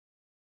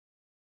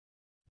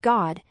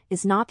God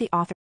is not the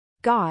author.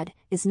 God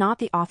is not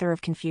the author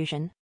of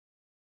confusion.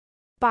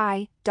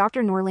 By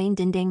Dr. Nourlane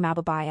Dindang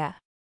Mababaya.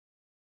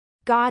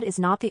 God is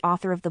not the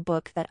author of the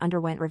book that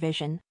underwent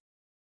revision.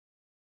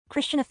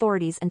 Christian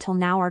authorities until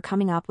now are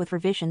coming up with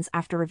revisions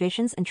after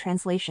revisions and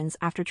translations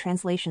after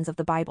translations of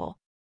the Bible.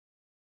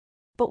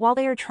 But while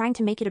they are trying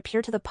to make it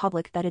appear to the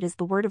public that it is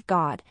the Word of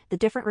God, the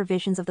different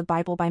revisions of the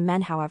Bible by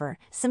men, however,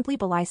 simply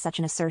belie such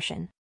an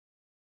assertion.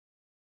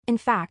 In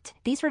fact,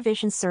 these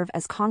revisions serve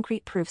as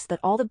concrete proofs that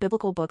all the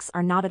biblical books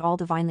are not at all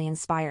divinely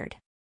inspired.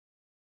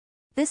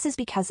 This is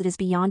because it is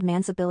beyond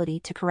man's ability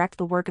to correct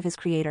the work of his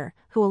Creator,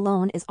 who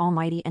alone is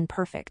almighty and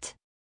perfect.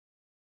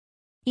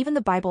 Even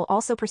the Bible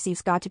also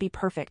perceives God to be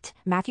perfect,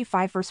 Matthew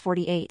 5 verse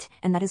 48,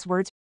 and that his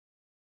words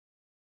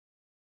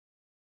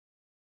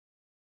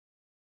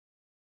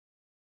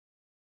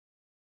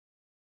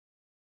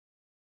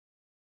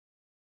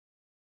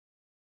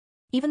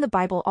Even the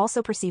Bible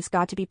also perceives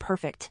God to be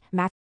perfect,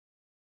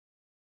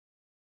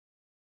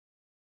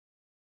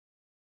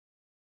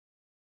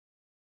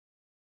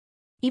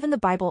 Even the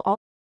Bible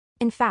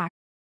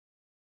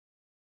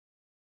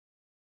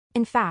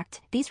In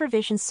fact, these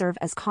revisions serve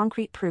as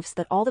concrete proofs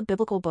that all the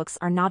biblical books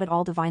are not at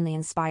all divinely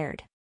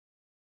inspired.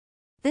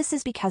 This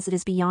is because it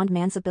is beyond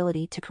man's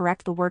ability to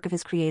correct the work of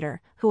his Creator,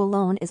 who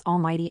alone is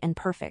almighty and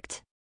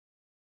perfect.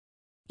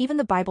 Even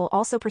the Bible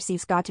also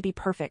perceives God to be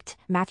perfect,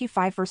 Matthew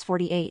 5 verse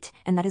 48,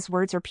 and that his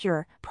words are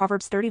pure,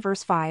 Proverbs 30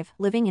 verse 5,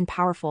 living and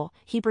powerful,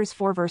 Hebrews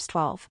 4 verse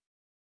 12.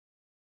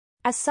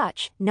 As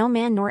such, no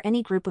man nor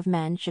any group of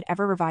men should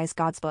ever revise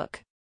God's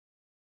book.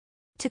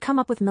 To come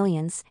up with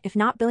millions, if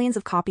not billions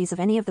of copies of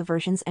any of the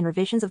versions and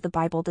revisions of the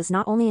Bible does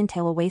not only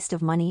entail a waste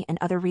of money and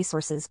other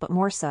resources but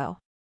more so,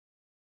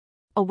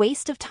 a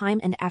waste of time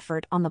and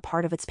effort on the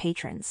part of its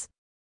patrons.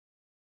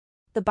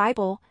 The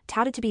Bible,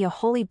 touted to be a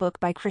holy book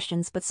by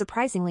Christians but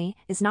surprisingly,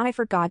 is not.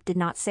 For God did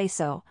not say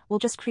so, will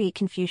just create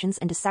confusions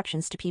and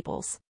deceptions to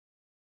peoples.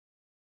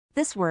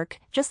 This work,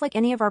 just like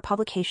any of our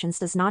publications,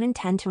 does not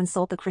intend to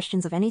insult the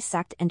Christians of any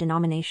sect and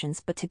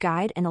denominations but to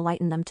guide and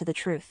enlighten them to the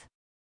truth.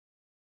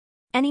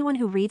 Anyone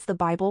who reads the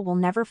Bible will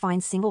never find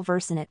a single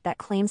verse in it that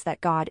claims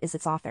that God is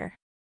its author.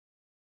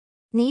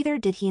 Neither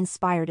did he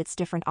inspire its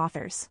different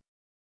authors.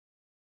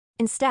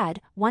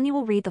 Instead, you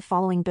will read the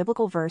following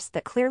biblical verse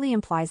that clearly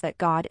implies that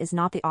God is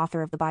not the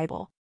author of the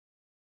Bible.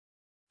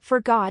 For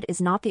God is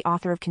not the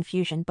author of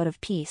confusion but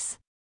of peace.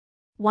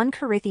 1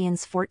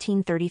 Corinthians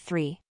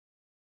 14:33.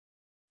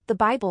 The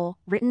Bible,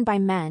 written by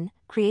men,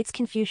 creates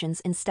confusions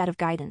instead of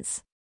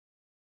guidance.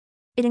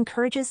 It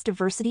encourages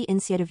diversity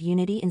instead of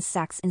unity in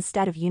sects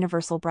instead of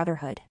universal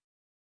brotherhood.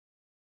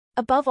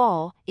 Above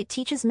all, it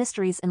teaches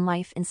mysteries in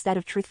life instead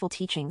of truthful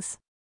teachings.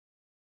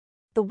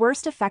 The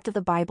worst effect of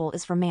the Bible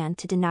is for man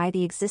to deny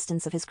the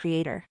existence of his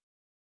Creator.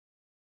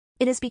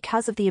 It is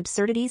because of the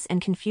absurdities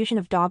and confusion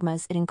of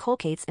dogmas it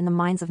inculcates in the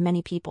minds of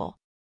many people.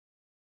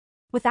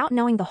 Without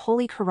knowing the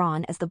Holy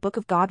Quran as the Book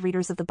of God,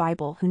 readers of the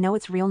Bible who know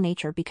its real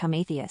nature become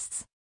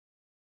atheists.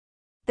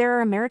 There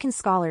are American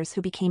scholars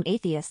who became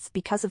atheists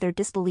because of their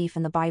disbelief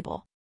in the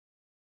Bible.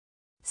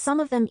 Some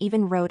of them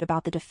even wrote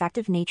about the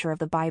defective nature of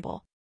the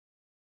Bible.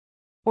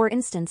 For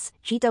instance,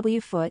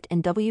 G.W. Foote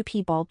and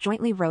W.P. Ball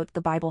jointly wrote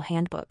the Bible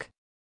Handbook.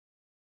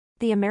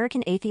 The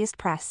American Atheist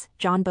Press,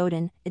 John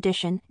Bowden,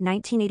 edition,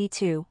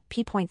 1982,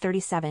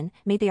 p.37,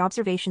 made the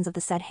observations of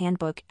the said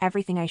handbook,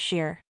 everything I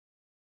share.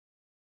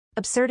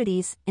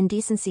 Absurdities,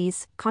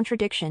 indecencies,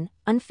 contradiction,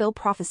 unfulfilled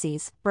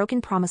prophecies, broken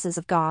promises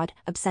of God,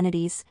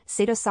 obscenities,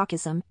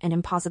 sadomasochism, and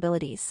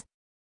impossibilities.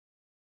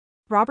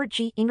 Robert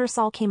G.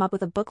 Ingersoll came up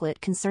with a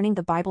booklet concerning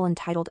the Bible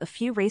entitled A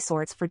Few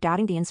Resorts for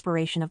Doubting the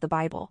Inspiration of the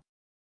Bible.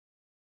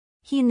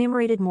 He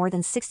enumerated more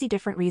than 60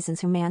 different reasons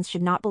humans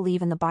should not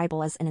believe in the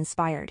Bible as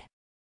uninspired.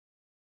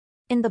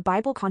 In The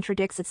Bible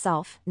Contradicts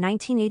Itself,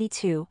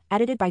 1982,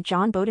 edited by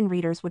John Bowden,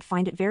 readers would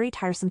find it very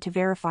tiresome to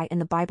verify in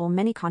the Bible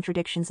many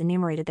contradictions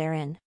enumerated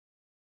therein.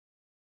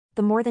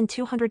 The more than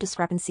 200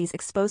 discrepancies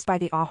exposed by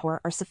the author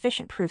are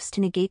sufficient proofs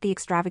to negate the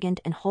extravagant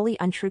and wholly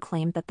untrue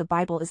claim that the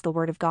Bible is the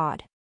Word of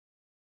God.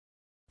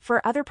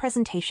 For other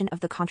presentation of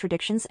the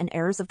contradictions and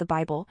errors of the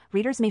Bible,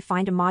 readers may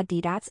find Ahmad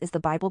Deedat's Is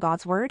the Bible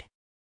God's Word?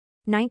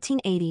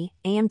 1980,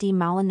 AMD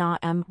Maulana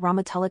M.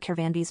 Rahmatullah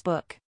Kirvanbi's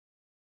book.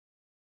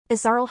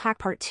 Izarul Haq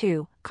Part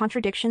 2,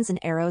 Contradictions and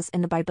Errors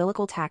in the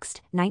Biblical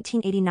Text,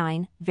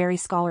 1989, very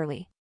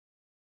scholarly.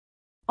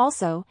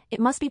 Also, it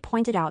must be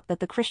pointed out that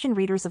the Christian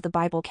readers of the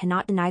Bible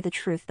cannot deny the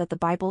truth that the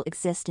Bible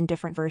exists in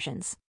different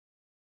versions.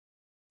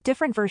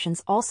 Different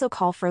versions also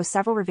call for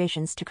several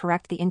revisions to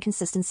correct the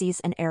inconsistencies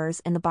and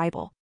errors in the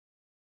Bible.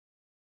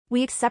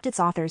 We accept its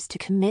authors to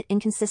commit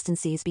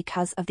inconsistencies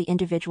because of the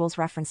individual's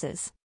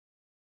references.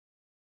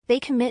 They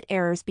commit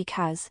errors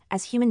because,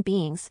 as human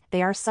beings,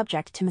 they are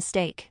subject to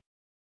mistake.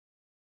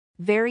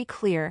 Very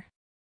clear.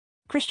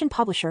 Christian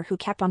publisher who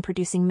kept on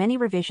producing many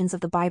revisions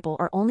of the Bible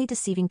are only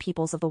deceiving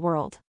peoples of the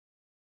world.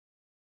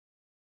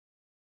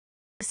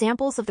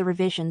 Examples of the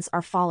revisions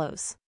are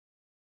follows.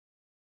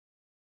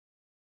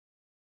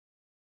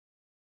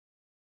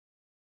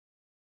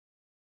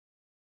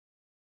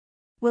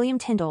 William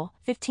Tyndale,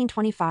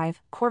 1525,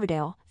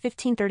 Corvedale,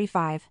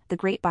 1535, The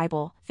Great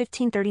Bible,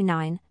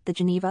 1539, The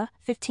Geneva,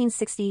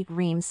 1560,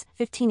 Reims,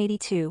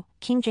 1582,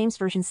 King James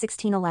Version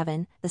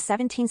 1611, the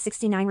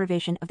 1769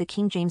 revision of the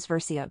King James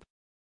Version.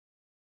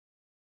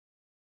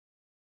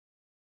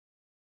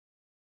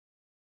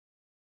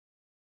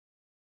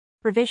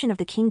 Revision of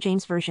the King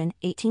James Version,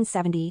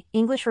 1870,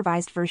 English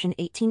Revised Version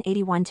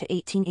 1881 to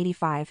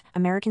 1885,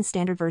 American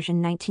Standard Version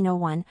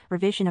 1901,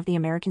 Revision of the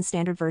American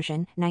Standard Version,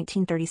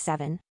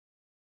 1937.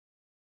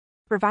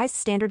 Revised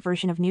Standard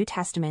Version of New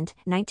Testament,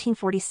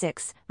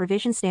 1946,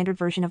 Revision Standard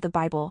Version of the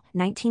Bible,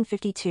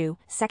 1952,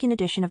 Second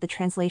Edition of the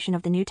Translation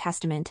of the New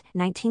Testament,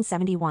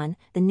 1971,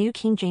 the New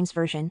King James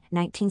Version,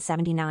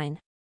 1979.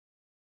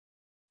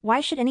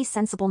 Why should any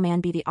sensible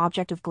man be the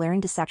object of glaring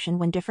deception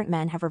when different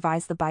men have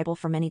revised the Bible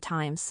for many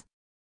times?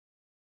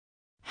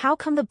 How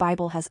come the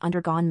Bible has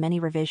undergone many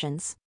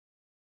revisions?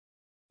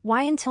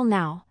 Why until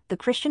now, the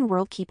Christian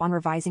world keep on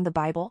revising the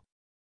Bible?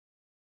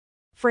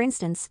 For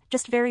instance,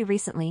 just very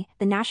recently,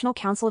 the National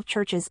Council of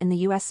Churches in the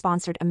U.S.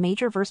 sponsored a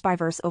major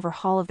verse-by-verse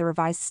overhaul of the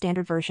Revised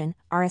Standard Version,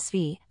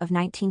 RSV, of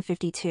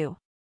 1952.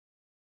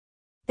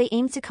 They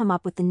aimed to come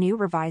up with the new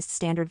Revised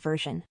Standard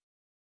Version.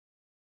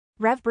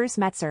 Rev. Bruce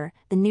Metzer,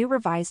 the new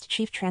Revised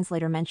Chief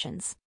Translator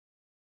mentions,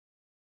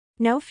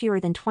 no fewer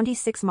than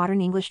 26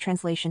 modern English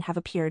translations have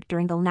appeared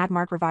during the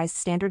landmark Revised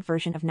Standard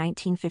Version of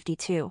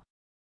 1952.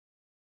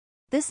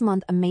 This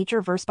month a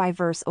major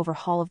verse-by-verse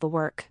overhaul of the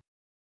work.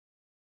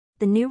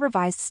 The new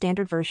Revised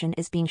Standard Version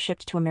is being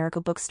shipped to America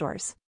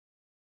bookstores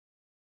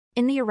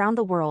in the around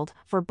the world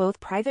for both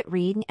private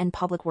reading and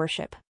public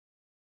worship.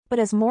 But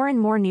as more and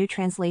more new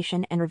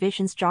translation and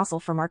revisions jostle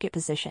for market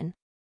position,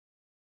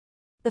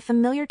 the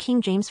familiar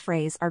King James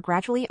phrase are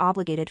gradually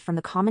obligated from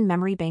the common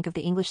memory bank of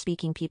the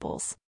English-speaking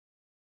peoples.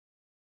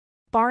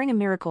 Barring a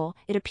miracle,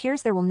 it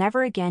appears there will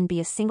never again be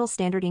a single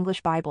standard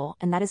English Bible,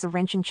 and that is a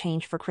wrenching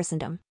change for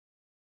Christendom.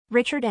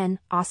 Richard N.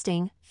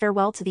 Austin,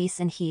 Farewell to These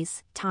and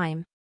He's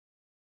Time.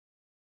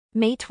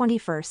 May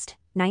 21,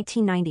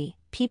 1990,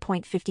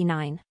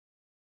 p.59.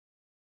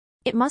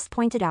 It must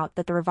pointed out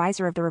that the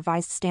reviser of the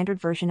Revised Standard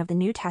Version of the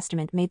New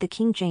Testament made the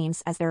King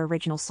James as their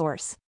original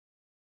source.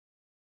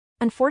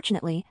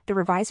 Unfortunately, the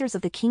revisers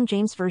of the King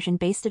James Version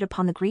based it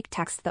upon the Greek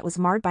text that was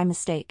marred by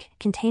mistake,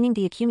 containing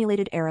the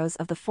accumulated errors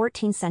of the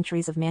 14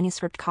 centuries of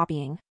manuscript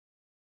copying.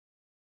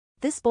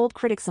 This bold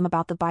criticism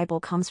about the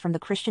Bible comes from the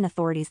Christian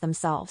authorities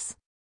themselves.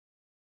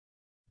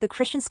 The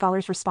Christian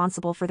scholars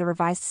responsible for the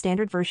Revised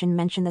Standard Version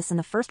mention this in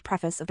the first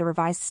preface of the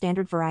Revised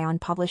Standard Version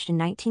published in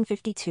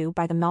 1952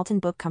 by the Melton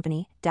Book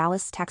Company,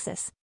 Dallas,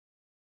 Texas,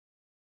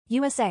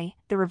 USA.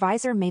 The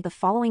reviser made the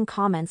following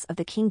comments of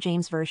the King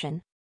James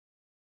Version.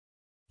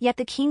 Yet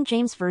the King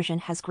James Version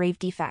has grave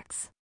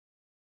defects.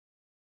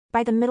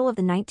 By the middle of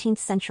the 19th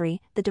century,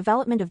 the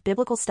development of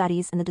biblical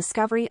studies and the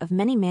discovery of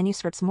many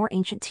manuscripts more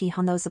ancient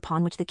than those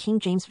upon which the King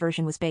James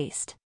Version was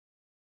based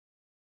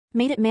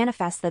made it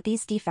manifest that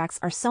these defects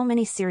are so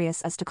many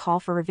serious as to call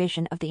for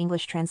revision of the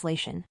English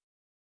translation.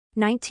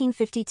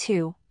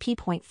 1952,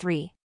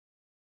 p.3.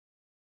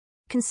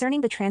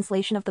 Concerning the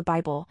translation of the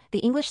Bible, the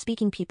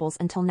English-speaking peoples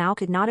until now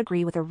could not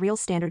agree with a real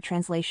standard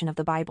translation of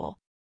the Bible.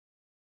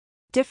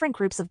 Different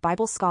groups of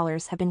Bible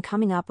scholars have been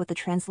coming up with the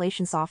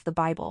translations of the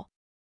Bible.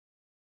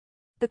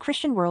 The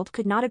Christian world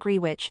could not agree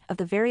which of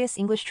the various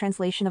English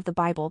translation of the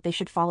Bible they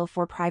should follow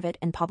for private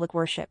and public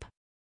worship.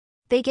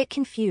 They get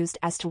confused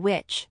as to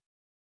which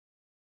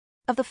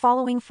of the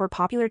following four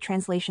popular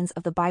translations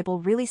of the Bible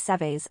really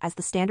serves as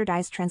the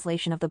standardized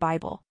translation of the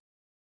Bible: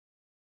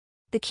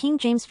 the King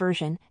James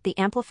Version, the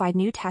Amplified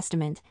New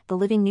Testament, the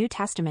Living New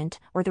Testament,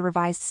 or the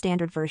Revised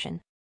Standard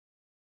Version.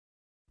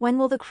 When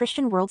will the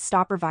Christian world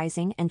stop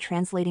revising and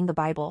translating the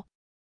Bible?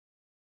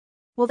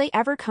 Will they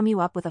ever come you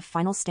up with a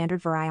final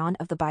standard version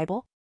of the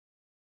Bible?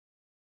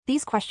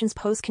 These questions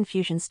pose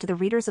confusions to the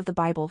readers of the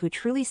Bible who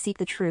truly seek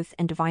the truth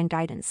and divine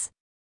guidance.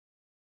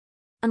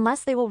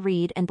 Unless they will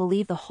read and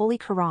believe the Holy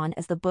Quran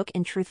as the book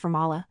in truth from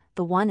Allah,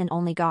 the one and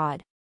only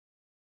God,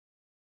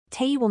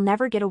 you will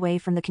never get away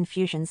from the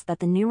confusions that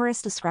the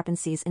numerous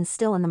discrepancies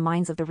instill in the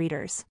minds of the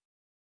readers.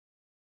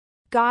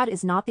 God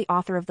is not the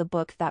author of the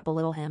book that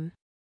belittle him.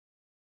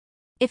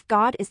 If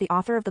God is the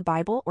author of the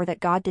Bible, or that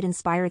God did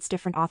inspire its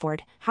different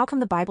authored, how come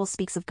the Bible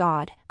speaks of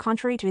God,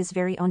 contrary to his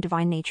very own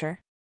divine nature?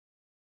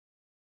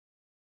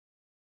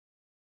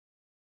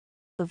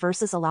 The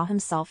verses allow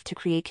himself to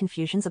create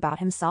confusions about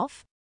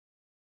himself?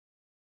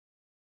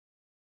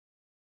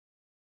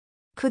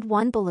 Could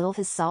one belittle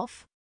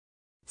himself?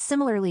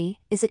 Similarly,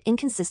 is it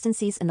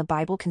inconsistencies in the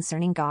Bible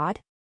concerning God?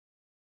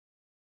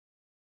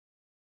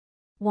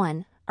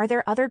 1. Are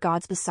there other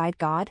gods beside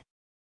God?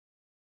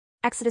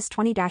 Exodus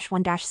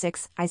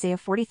 20-1-6, Isaiah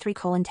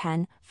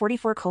 43:10,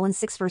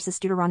 44:6 verses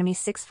Deuteronomy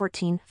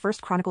 6:14, 1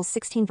 Chronicles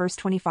 16 verse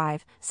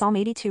 25, Psalm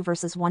 82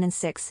 verses 1 and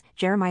 6,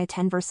 Jeremiah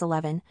 10 verse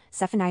 11,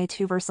 Zephaniah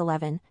 2 verse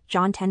 11,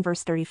 John 10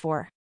 verse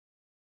 34.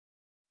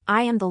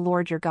 I am the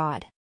Lord your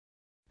God,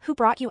 who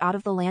brought you out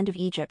of the land of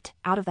Egypt,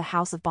 out of the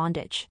house of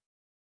bondage.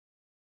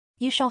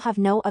 You shall have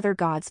no other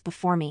gods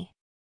before me.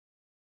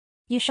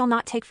 You shall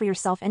not take for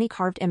yourself any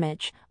carved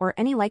image, or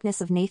any likeness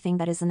of anything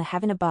that is in the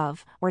heaven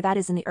above, or that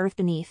is in the earth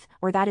beneath,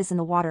 or that is in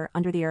the water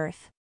under the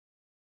earth.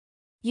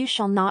 You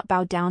shall not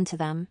bow down to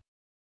them.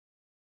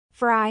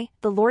 For I,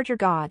 the Lord your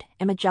God,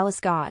 am a jealous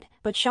God,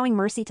 but showing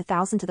mercy to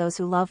thousands to those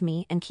who love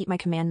me and keep my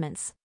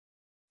commandments.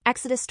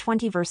 Exodus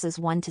 20 verses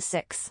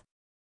 1-6.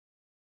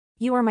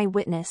 You are my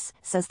witness,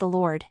 says the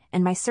Lord,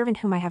 and my servant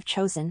whom I have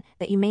chosen,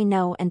 that you may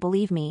know and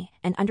believe me,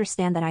 and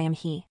understand that I am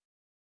He.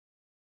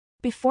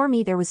 Before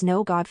me there was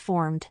no God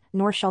formed,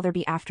 nor shall there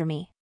be after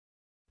me.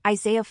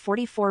 Isaiah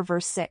 44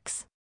 verse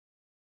 6.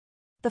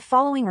 The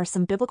following are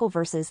some biblical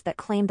verses that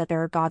claim that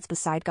there are gods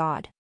beside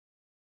God.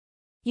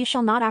 You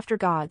shall not after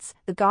gods,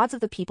 the gods of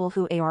the people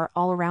who are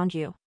all around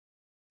you.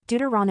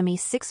 Deuteronomy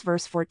 6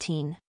 verse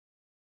 14.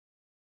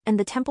 And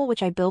the temple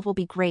which I build will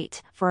be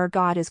great, for our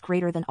God is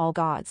greater than all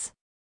gods.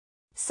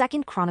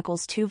 2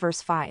 Chronicles 2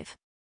 verse 5.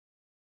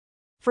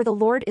 For the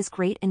Lord is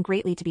great and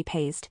greatly to be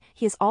praised,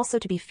 He is also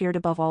to be feared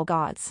above all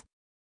gods.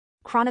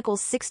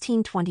 Chronicles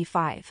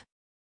 16:25.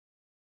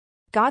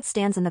 God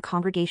stands in the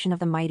congregation of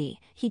the mighty,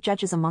 He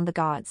judges among the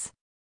gods.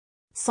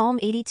 Psalm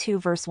 82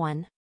 verse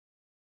 1.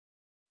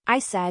 I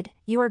said,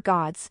 you are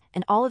gods,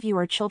 and all of you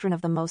are children of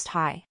the Most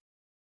High.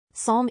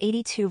 Psalm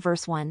 82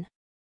 verse 1.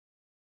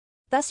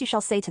 Thus you shall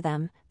say to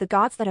them, the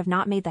gods that have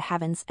not made the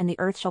heavens and the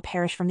earth shall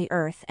perish from the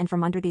earth and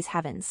from under these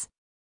heavens.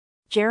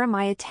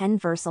 Jeremiah 10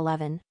 verse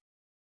 11.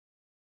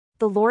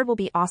 The Lord will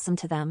be awesome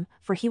to them,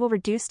 for He will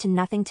reduce to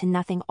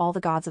nothing all the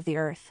gods of the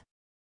earth.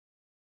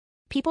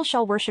 People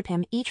shall worship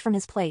Him each from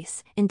his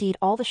place, indeed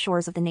all the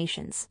shores of the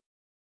nations.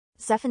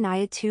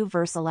 Zephaniah 2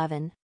 verse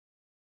 11.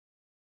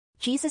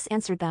 Jesus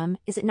answered them,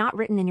 is it not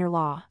written in your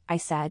law, I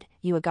said,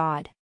 you a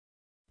God?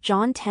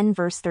 John 10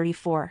 verse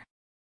 34.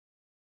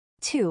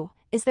 2.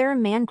 Is there a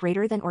man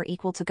greater than or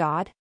equal to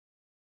God?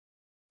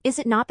 Is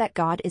it not that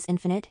God is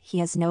infinite, He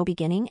has no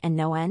beginning and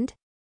no end?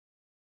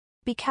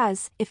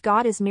 Because, if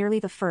God is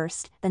merely the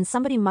first, then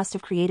somebody must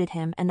have created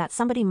Him and that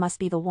somebody must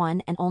be the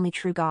one and only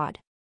true God.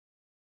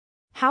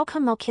 How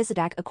come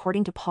Melchizedek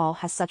according to Paul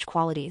has such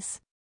qualities?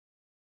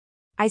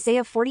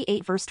 Isaiah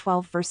 48 verse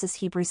 12 versus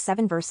Hebrews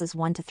 7 verses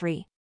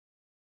 1-3.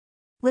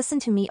 Listen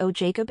to me, O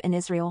Jacob and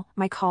Israel,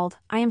 my called,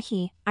 I am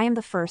He, I am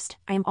the first,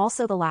 I am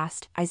also the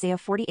last, Isaiah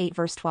 48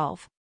 verse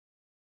 12.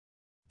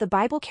 The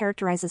Bible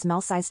characterizes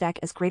Melchizedek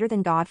as greater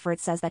than God, for it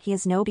says that he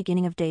has no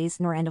beginning of days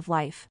nor end of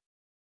life.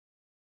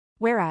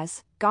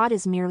 Whereas, God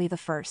is merely the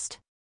first.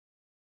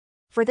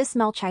 For this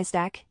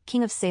Melchizedek,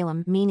 king of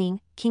Salem,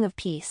 meaning, king of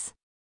peace.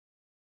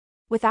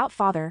 Without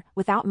father,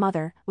 without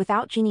mother,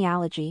 without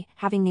genealogy,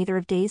 having neither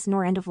of days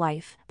nor end of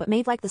life, but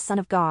made like the Son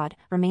of God,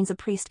 remains a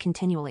priest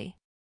continually.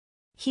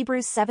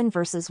 Hebrews 7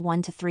 verses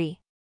 1-3.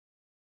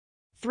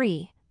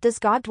 3. Does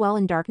God dwell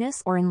in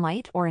darkness or in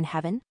light or in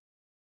heaven?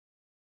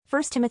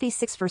 1 Timothy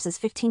 6 verses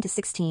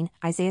 15-16,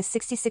 Isaiah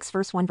 66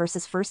 verse 1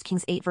 verses 1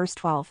 Kings 8 verse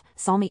 12,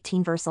 Psalm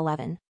 18 verse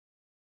 11.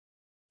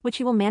 Which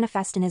He will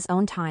manifest in His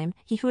own time,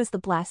 He who is the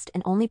blessed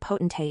and only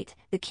potentate,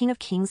 the King of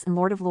kings and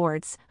Lord of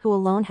lords, who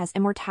alone has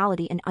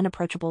immortality and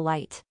unapproachable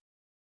light.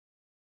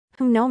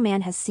 Whom no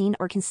man has seen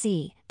or can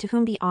see, to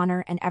whom be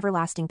honor and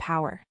everlasting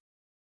power.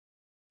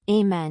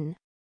 Amen.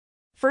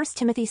 1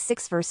 Timothy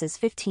 6 verses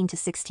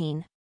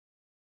 15-16.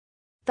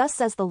 Thus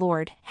says the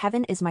Lord,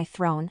 heaven is my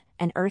throne,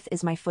 and earth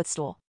is my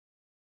footstool.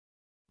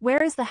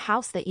 Where is the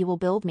house that you will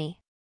build me?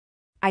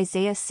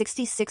 Isaiah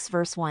 66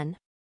 verse 1.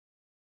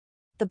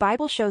 The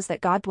Bible shows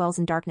that God dwells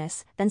in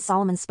darkness, then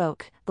Solomon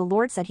spoke, the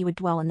Lord said He would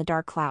dwell in the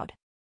dark cloud.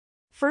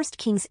 1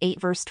 Kings 8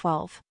 verse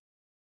 12.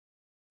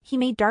 He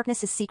made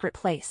darkness His secret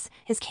place,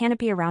 His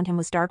canopy around Him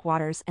was dark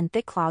waters and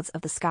thick clouds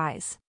of the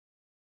skies.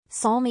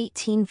 Psalm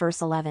 18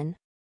 verse 11.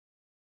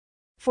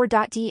 For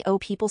do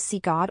people see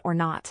God or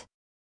not?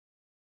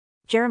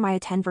 Jeremiah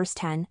 10 verse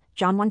 10,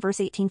 John 1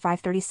 verse 18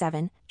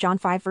 5:37, John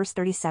 5 verse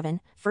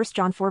 37, 1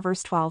 John 4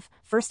 verse 12,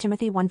 1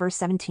 Timothy 1 verse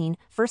 17,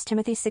 1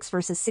 Timothy 6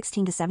 verses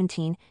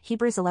 16-17,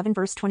 Hebrews 11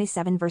 verse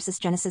 27 versus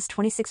Genesis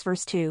 26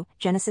 verse 2,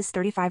 Genesis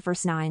 35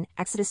 verse 9,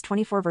 Exodus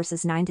 24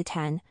 verses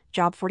 9-10,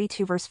 Job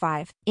 42 verse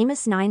 5,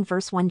 Amos 9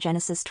 verse 1,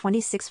 Genesis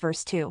 26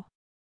 verse 2.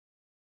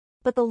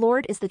 But the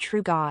Lord is the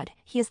true God,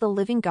 He is the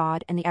living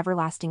God and the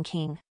everlasting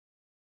King.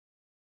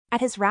 At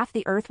His wrath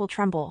the earth will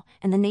tremble,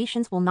 and the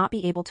nations will not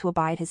be able to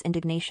abide His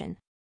indignation.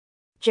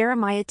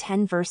 Jeremiah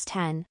 10 verse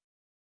 10.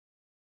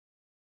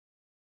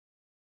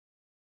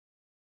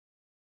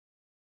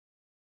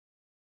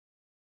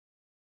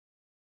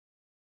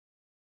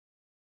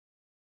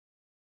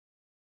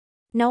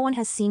 No one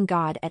has seen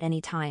God at any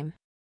time.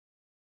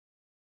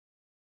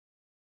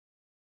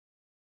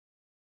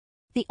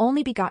 The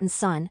only begotten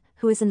Son,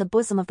 who is in the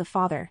bosom of the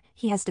Father,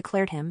 He has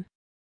declared Him.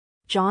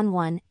 John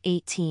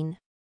 1:18.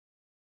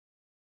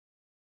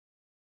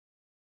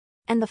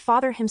 And the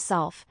Father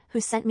Himself, who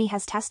sent me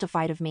has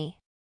testified of me.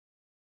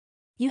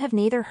 You have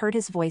neither heard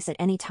His voice at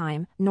any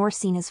time, nor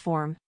seen His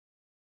form.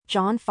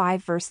 John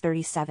 5 verse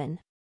 37.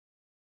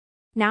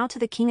 Now to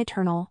the King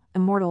eternal,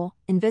 immortal,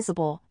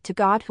 invisible, to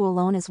God who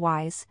alone is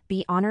wise,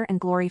 be honor and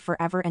glory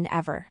forever and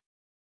ever.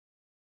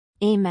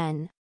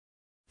 Amen.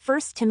 1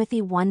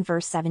 Timothy 1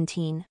 verse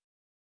 17.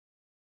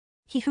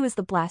 He who is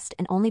the blessed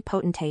and only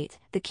potentate,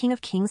 the King of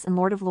kings and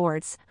Lord of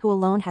lords, who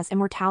alone has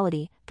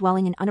immortality,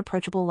 dwelling in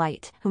unapproachable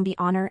light, whom be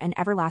honor and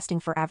everlasting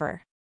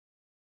forever.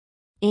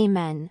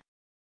 Amen.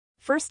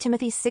 1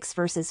 Timothy 6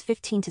 verses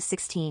 15 to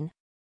 16.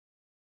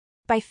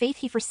 By faith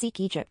he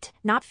forsook Egypt,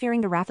 not fearing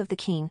the wrath of the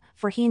king,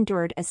 for he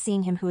endured as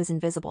seeing him who is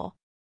invisible.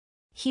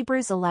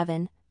 Hebrews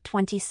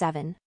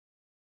 11:27.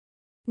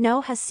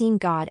 No has seen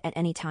God at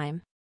any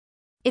time.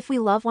 If we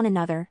love one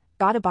another,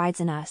 God abides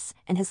in us,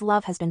 and his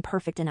love has been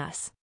perfect in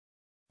us.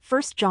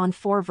 1 John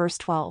 4 verse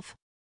 12.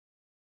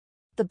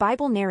 The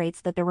Bible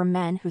narrates that there were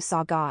men who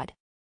saw God.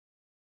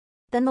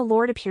 Then the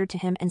Lord appeared to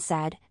him and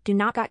said, "Do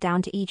not go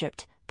down to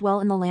Egypt,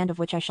 dwell in the land of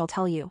which I shall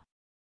tell you."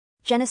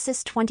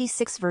 Genesis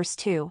 26 verse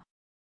 2.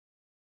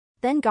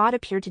 Then God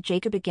appeared to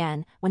Jacob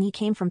again when he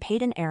came from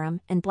Padan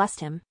Aram and blessed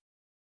him.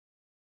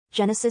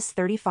 Genesis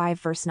 35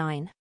 verse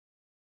 9.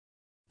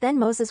 Then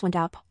Moses went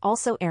up,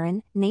 also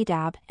Aaron,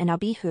 Nadab, and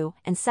Abihu,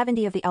 and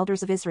 70 of the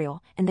elders of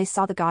Israel, and they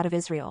saw the God of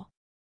Israel.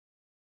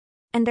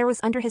 And there was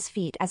under his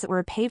feet as it were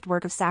a paved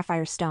work of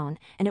sapphire stone,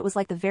 and it was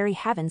like the very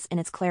heavens in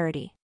its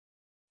clarity.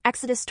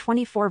 Exodus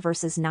 24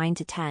 verses 9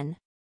 to 10.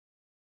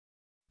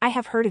 I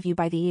have heard of you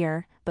by the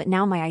ear, but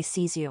now my eye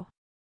sees you.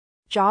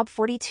 Job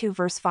 42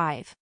 verse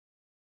 5.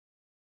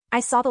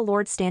 I saw the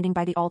Lord standing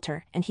by the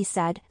altar, and he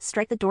said,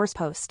 "Strike the door's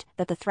post,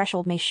 that the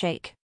threshold may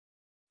shake."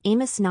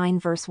 Amos 9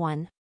 verse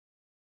 1.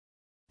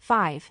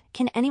 5.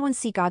 Can anyone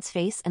see God's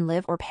face and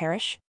live or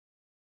perish?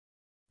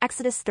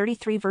 Exodus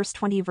 33 verse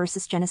 20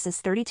 versus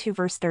Genesis 32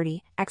 verse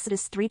 30,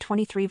 Exodus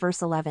 3:23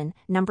 verse 11,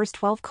 Numbers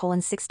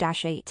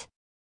 12:6-8.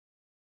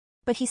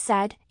 But he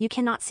said, "You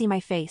cannot see my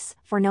face,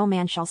 for no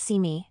man shall see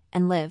me,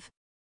 and live."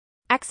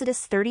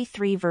 Exodus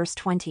 33 verse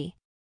 20.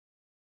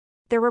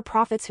 There were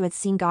prophets who had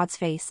seen God's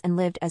face and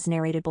lived as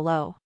narrated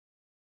below.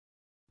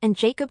 And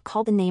Jacob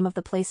called the name of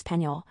the place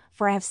Peniel,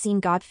 for I have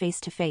seen God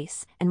face to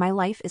face, and my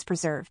life is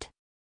preserved.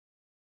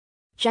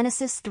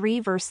 Genesis 3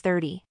 verse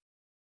 30.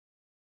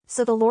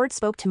 So the Lord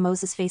spoke to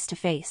Moses face to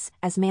face,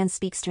 as man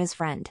speaks to his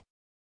friend.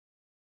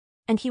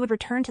 And he would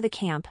return to the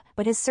camp,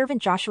 but his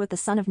servant Joshua the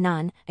son of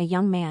Nun, a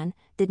young man,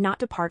 did not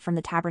depart from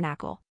the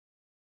tabernacle.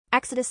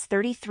 Exodus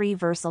 33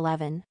 verse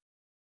 11.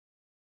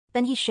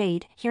 Then he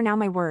said, "Hear now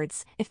my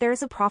words, if there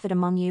is a prophet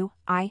among you,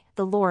 I,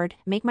 the Lord,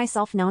 make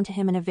myself known to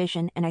him in a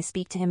vision and I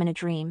speak to him in a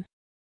dream.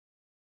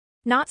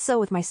 Not so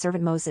with my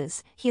servant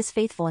Moses, he is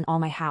faithful in all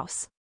my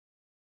house.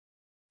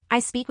 I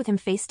speak with him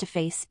face to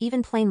face,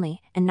 even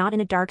plainly, and not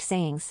in a dark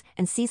sayings,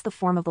 and sees the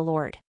form of the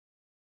Lord.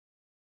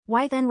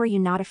 Why then were you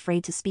not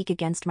afraid to speak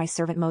against my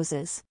servant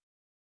Moses?"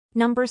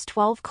 Numbers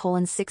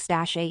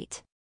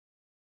 12:6-8.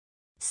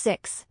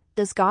 6.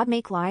 Does God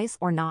make lies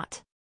or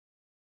not?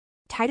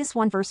 Titus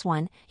 1 verse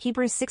 1,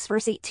 Hebrews 6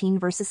 verse 18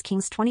 versus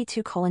Kings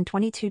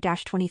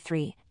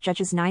 22:22-23,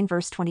 Judges 9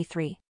 verse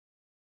 23.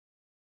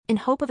 In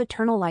hope of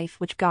eternal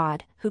life which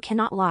God, who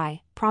cannot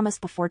lie,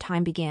 promised before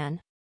time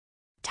began.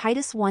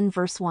 Titus 1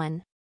 verse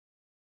 1.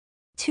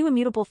 Two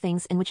immutable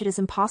things in which it is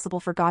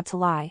impossible for God to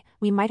lie,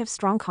 we might have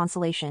strong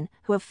consolation,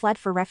 who have fled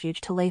for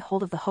refuge to lay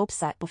hold of the hope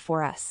set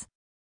before us.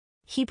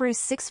 Hebrews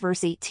 6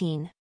 verse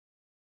 18.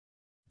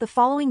 The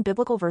following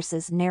biblical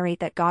verses narrate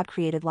that God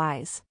created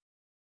lies.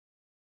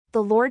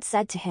 The Lord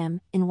said to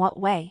him, "In what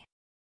way?"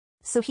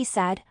 So he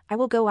said, "I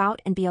will go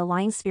out and be a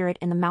lying spirit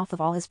in the mouth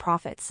of all his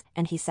prophets,"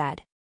 and he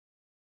said,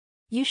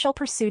 "You shall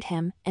pursue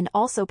him, and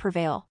also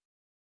prevail.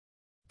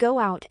 Go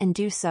out and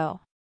do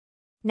so.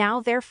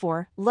 Now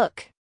therefore,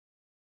 look.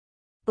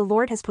 The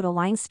Lord has put a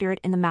lying spirit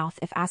in the mouth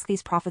if ask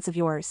these prophets of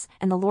yours,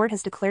 and the Lord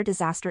has declared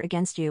disaster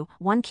against you."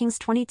 1 Kings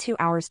 22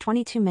 hours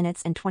 22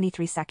 minutes and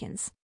 23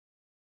 seconds.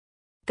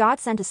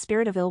 God sent a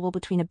spirit of ill will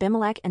between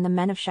Abimelech and the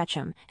men of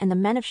Shechem, and the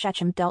men of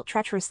Shechem dealt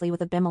treacherously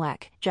with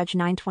Abimelech. Judge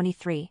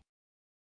 9:23.